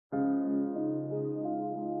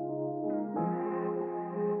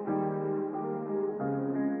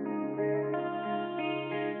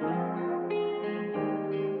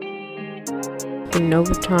Working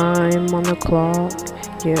overtime on the clock.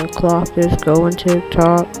 Yeah, clock is going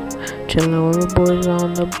tick-tock. Chillin' with the boys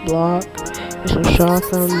on the block. It's some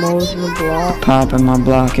shotgun moles in the block. Pop in my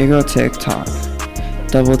block, it go tick-tock.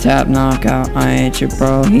 Double tap knockout, I ain't your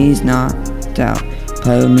bro, he's knocked out.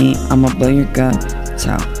 Play with me, I'ma blow your guts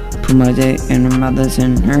out. Put my dick in her mother's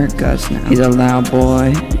in her guts now. He's a loud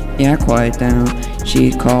boy, yeah, quiet down.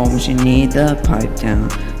 She call when she need the pipe down.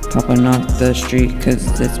 Popping off the street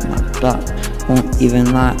cause it's my block. Won't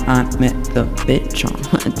even lie, I met the bitch on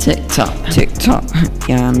TikTok.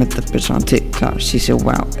 Yeah, I met the bitch on TikTok. She said,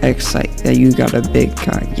 wow, excite, yeah, you got a big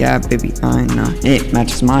cock. Yeah, baby, I know. It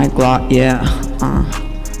matches my Glock, yeah,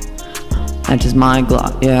 matches my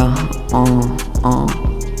Glock, yeah,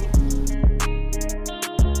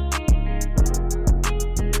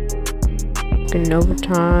 Working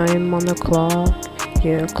overtime on the clock.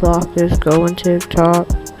 Yeah, clock is going tick-tock.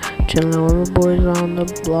 Chillin' with the boys on the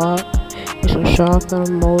block. It's some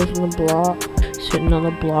shotgun moles in the block. Sitting on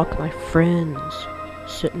the block, my friends.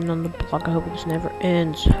 Sitting on the block, I hope this never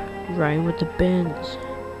ends. Riding with the Benz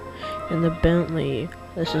in the Bentley.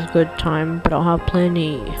 This is good time, but I'll have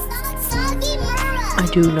plenty. I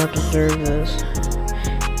do not deserve this.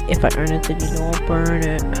 If I earn it, then you know I'll burn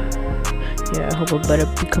it. Yeah, I hope I better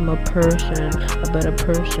become a better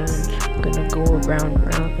person. I'm gonna go around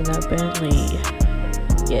in that Bentley.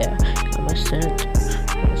 Yeah, I'm a cent.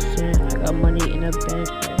 I got money in a bank.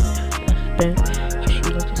 I spent, cause you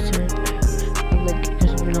like a cent. I like it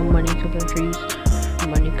cause you know money comes in trees.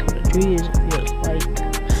 Money comes in trees, it feels like.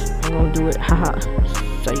 I'm gonna do it, haha.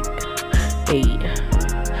 Psych. Hey.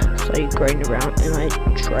 Psych, riding around in my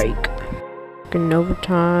trike. Working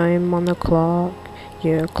overtime on the clock.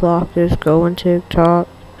 Yeah, clock is going tick-tock.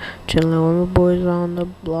 Chillin' with the boys on the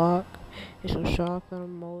block. It's some shotgun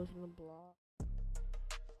moles in the block.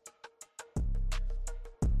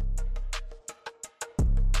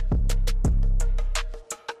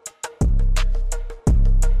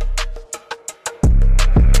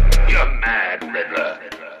 You're mad, Riddler.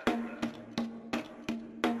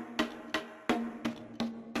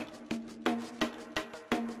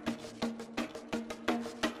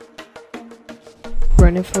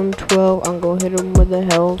 Running from 12, I'm gonna hit him with the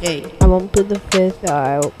hell. Hey. I won't plead the fifth,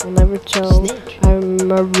 I will never tell. Snitch. I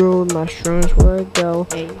remember my shrooms where I go.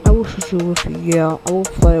 Hey. I will shoot you with you, yeah. I will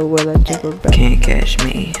fly away like Timber back. Can't catch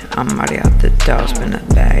me, I'm already out the door. Spin a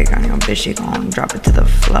bag on your bitch, she gon' drop it to the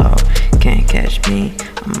floor. Can't catch me,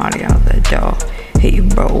 I'm already out the door. Hit you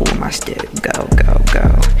bro with my stick, go, go, go.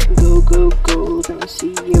 Go, go, go, let me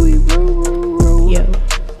see you, we roll. Yo.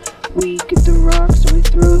 We get the rocks and we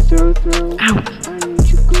throw. Ow. I need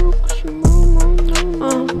you, girl, cause you no.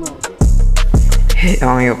 Hit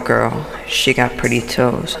on your girl, she got pretty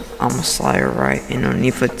toes. I'ma slide her right, ain't no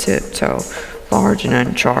need for tiptoe. Large and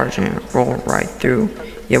uncharging, roll right through.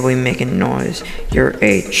 Yeah, we making noise. You're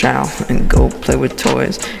a child and go play with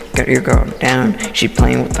toys. Got your girl down, she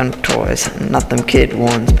playing with them toys. Not them kid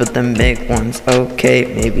ones, but them big ones. Okay,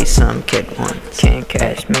 maybe some kid ones. Can't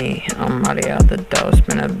catch me, I'm already out the door.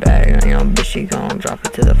 Spin a bag on your bitch, she gon' drop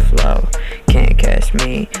it to the floor. Can't catch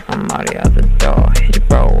me, I'm already out the door. Hit your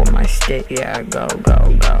bro with my stick, yeah, go,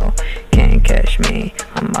 go, go. Can't catch me,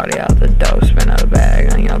 I'm already out the door. Spin a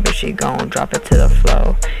bag on your bitch, she gon' drop it to the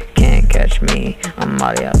floor. Can't catch me, I'm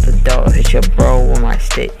already out the door. Hit your bro with my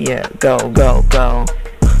stick, yeah, go, go, go.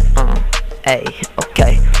 Hey,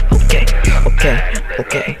 okay.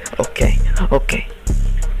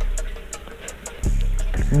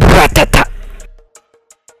 Ratata.